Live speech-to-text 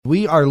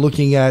We are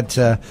looking at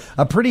a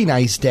pretty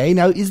nice day.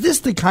 Now, is this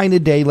the kind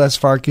of day, Les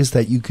Farkas,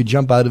 that you could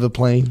jump out of a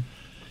plane?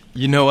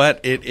 You know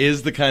what? It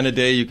is the kind of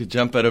day you could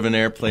jump out of an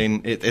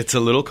airplane. It's a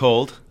little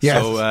cold.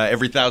 Yes. So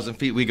every 1,000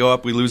 feet we go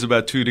up, we lose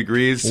about 2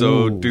 degrees.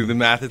 So do the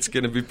math. It's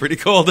going to be pretty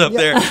cold up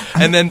there.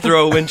 And then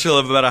throw a wind chill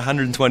of about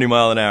 120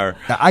 mile an hour.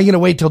 I'm going to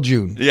wait till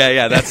June.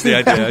 Yeah, that's the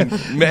idea.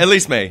 At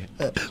least May.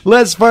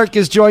 Les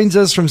Farkas joins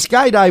us from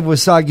Skydive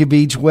Wasaga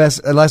Beach.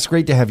 Les,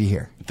 great to have you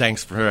here.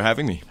 Thanks for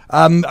having me.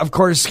 Of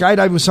course,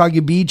 Skydive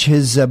Wasaga Beach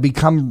has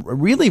become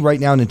really right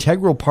now an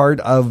integral part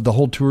of the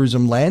whole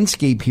tourism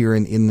landscape here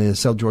in the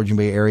South Georgian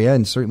Bay area,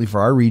 and certainly for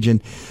our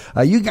region.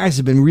 You guys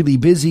have been really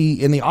busy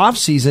in the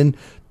off-season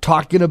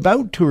talking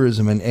about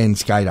tourism and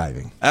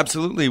skydiving.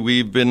 Absolutely.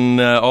 We've been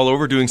all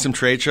over doing some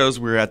trade shows.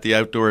 We're at the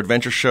Outdoor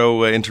Adventure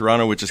Show in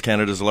Toronto, which is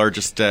Canada's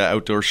largest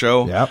outdoor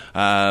show. Yep.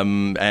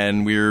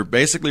 And we're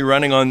basically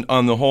running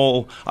on the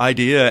whole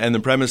idea and the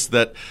premise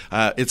that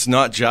it's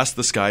not just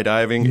the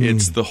skydiving,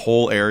 it's the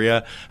whole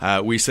area.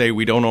 We say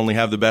we don't only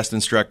have the best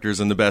instructors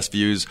and the best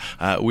views,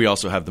 we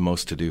also have the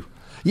most to do.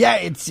 Yeah,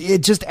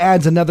 it just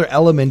adds another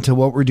element to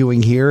what we're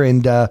doing here.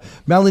 And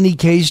Melanie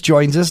Case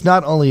joins us,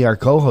 not only our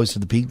co-host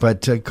of The Peak,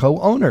 but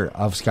co-owner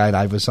of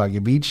Skydive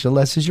Wasaga Beach.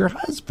 Les is your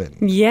husband.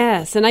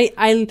 Yes, and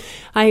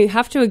I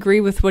have to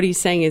agree with what he's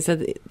saying, is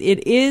that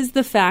it is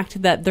the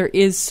fact that there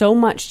is so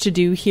much to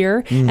do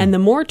here. And the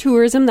more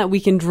tourism that we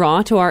can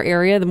draw to our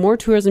area, the more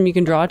tourism you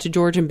can draw to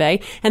Georgian Bay.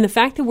 And the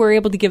fact that we're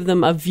able to give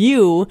them a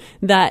view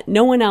that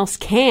no one else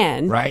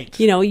can. Right.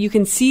 You know, you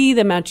can see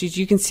the mountains,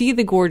 you can see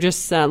the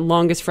gorgeous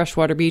longest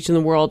freshwater beach in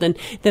the world, and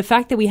the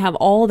fact that we have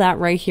all that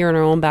right here in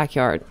our own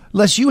backyard.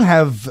 Les, you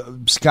have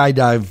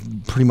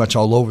skydive pretty much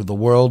all over the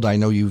world. I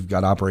know you've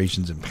got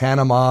operations in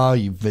Panama.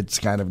 You've been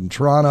skydiving in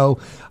Toronto.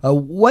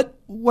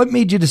 What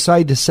made you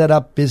decide to set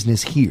up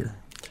business here?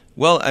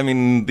 Well, I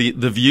mean,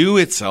 the view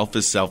itself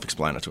is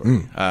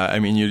self-explanatory. I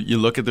mean, you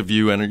look at the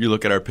view and you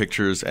look at our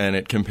pictures, and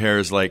it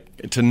compares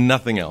to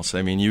nothing else.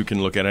 I mean, you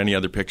can look at any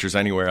other pictures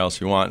anywhere else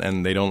you want,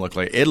 and they don't look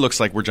like it. Looks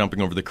like we're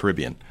jumping over the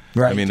Caribbean.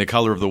 Right. I mean, the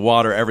color of the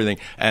water, everything,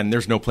 and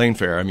there's no plane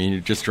fare. I mean,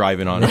 you're just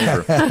driving on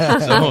over.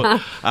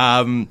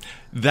 So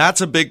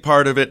that's a big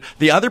part of it.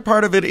 The other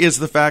part of it is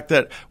the fact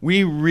that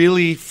we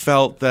really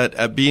felt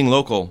that being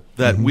local,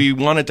 that we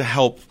wanted to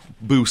help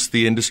boost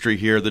the industry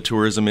here, the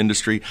tourism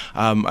industry.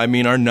 I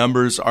mean, our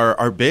numbers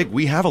are big.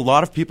 We have a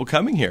lot of people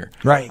coming here.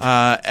 Right.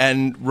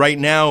 And right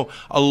now,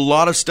 a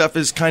lot of stuff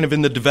is kind of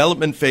in the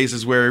development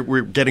phases where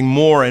we're getting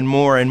more and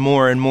more and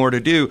more and more to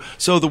do.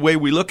 So the way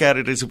we look at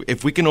it is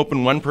if we can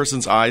open one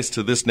person's eyes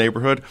to this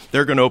neighborhood,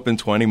 they're going to open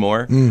 20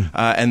 more.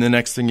 And the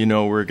next thing you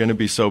know, we're going to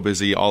be so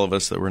busy, all of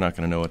us, that we're not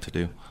going to know what to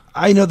do.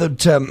 I know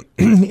that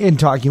in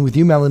talking with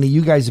you, Melanie,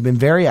 you guys have been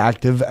very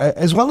active,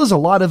 as well as a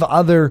lot of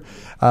other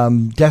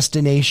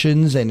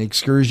destinations and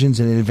excursions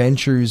and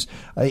adventures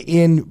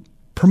in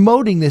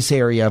promoting this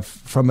area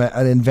from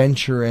an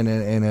adventure and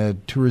a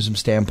tourism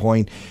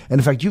standpoint.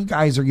 And in fact, you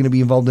guys are going to be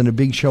involved in a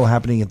big show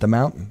happening at the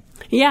mountain.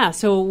 Yeah,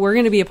 so we're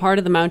going to be a part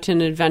of the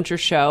Mountain Adventure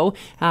Show.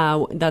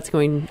 That's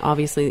going,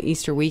 obviously, the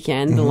Easter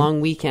weekend, the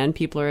long weekend.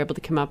 People are able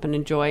to come up and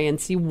enjoy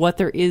and see what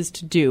there is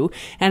to do.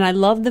 And I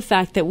love the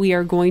fact that we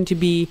are going to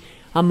be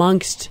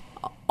amongst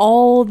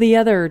all the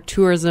other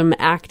tourism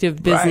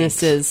active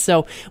businesses. Right.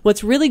 So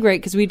what's really great,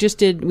 because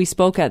we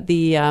spoke at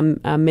the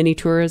mini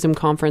tourism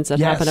conference that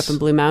happened up in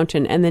Blue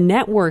Mountain, and the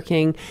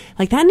networking,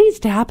 that needs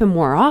to happen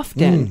more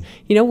often,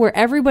 where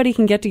everybody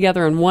can get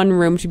together in one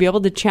room to be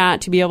able to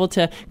chat, to be able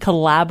to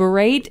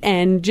collaborate,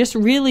 and just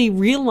really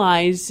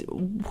realize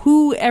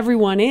who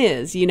everyone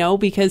is,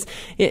 because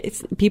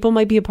people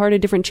might be a part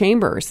of different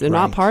chambers. They're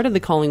not part of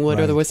the Collingwood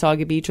or the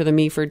Wasaga Beach or the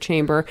Meaford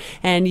Chamber,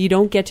 and you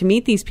don't get to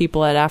meet these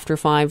people at After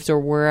Fives or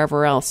wherever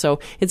else. So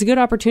it's a good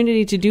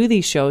opportunity to do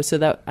these shows so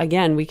that,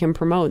 again, we can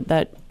promote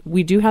that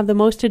we do have the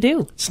most to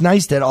do. It's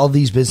nice that all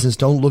these businesses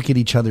don't look at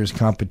each other as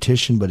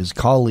competition, but as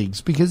colleagues,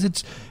 because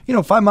it's,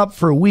 if I'm up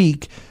for a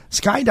week,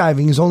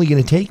 skydiving is only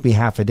going to take me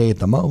half a day at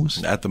the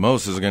most. At the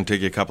most, it's going to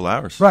take you a couple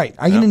hours. Right.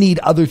 I'm going to need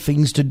other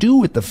things to do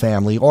with the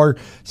family, or,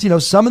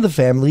 some of the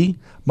family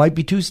might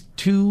be too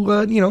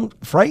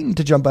frightened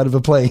to jump out of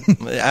a plane.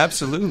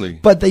 Absolutely.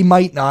 But they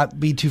might not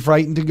be too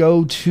frightened to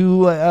go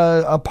to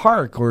a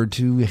park or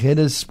to hit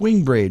a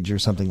swing bridge or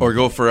something. Or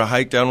go for a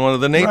hike down one of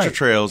the nature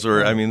trails.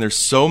 Or, there's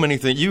so many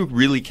things. You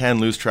really can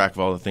lose track of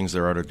all the things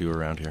there are to do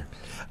around here.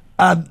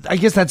 I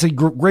guess that's a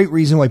great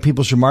reason why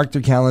people should mark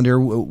their calendar,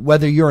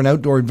 whether you're an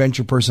outdoor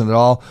adventure person at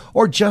all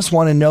or just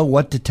want to know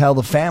what to tell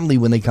the family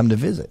when they come to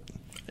visit.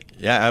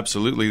 Yeah,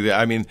 absolutely.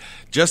 I mean,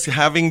 just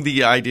having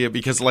the idea,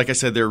 because like I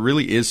said, there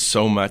really is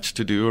so much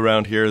to do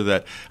around here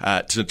that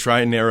to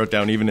try and narrow it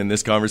down even in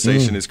this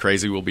conversation is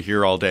crazy. We'll be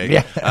here all day.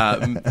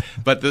 Yeah.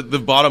 But the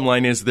bottom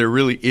line is there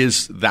really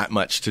is that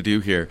much to do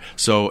here.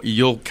 So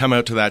you'll come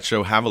out to that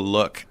show, have a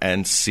look,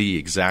 and see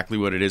exactly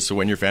what it is. So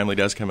when your family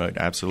does come out,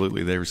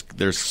 absolutely,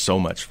 there's so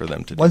much for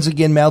them to do. Once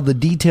again, Mel, the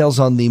details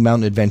on the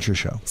Mountain Adventure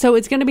Show. So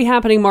it's going to be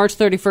happening March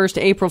 31st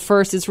to April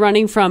 1st. It's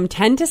running from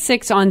 10 to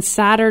 6 on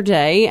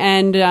Saturday,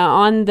 and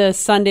on the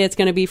Sunday, it's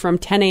going to be from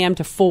 10 a.m.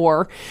 to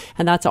 4,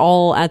 and that's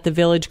all at the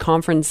Village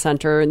Conference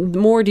Center.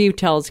 More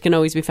details can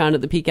always be found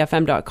at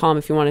thepeakfm.com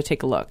if you want to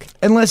take a look.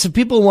 Unless if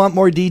people want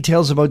more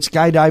details about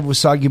Skydive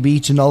Wasaga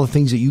Beach and all the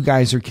things that you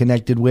guys are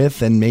connected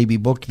with and maybe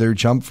book their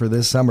jump for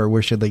this summer,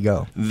 where should they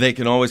go? They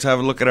can always have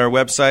a look at our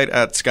website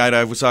at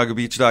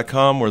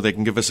skydivewasagabeach.com, or they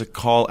can give us a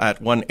call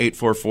at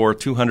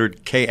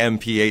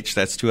 1-844-200-KMPH.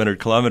 That's 200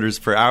 kilometers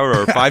per hour,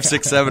 or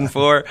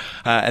 5674,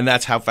 and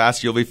that's how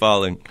fast you'll be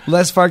falling.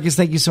 Les Farkas,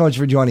 thank you so much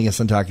for joining us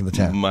on Talking the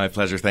Town. My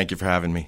pleasure. Thank you for having me.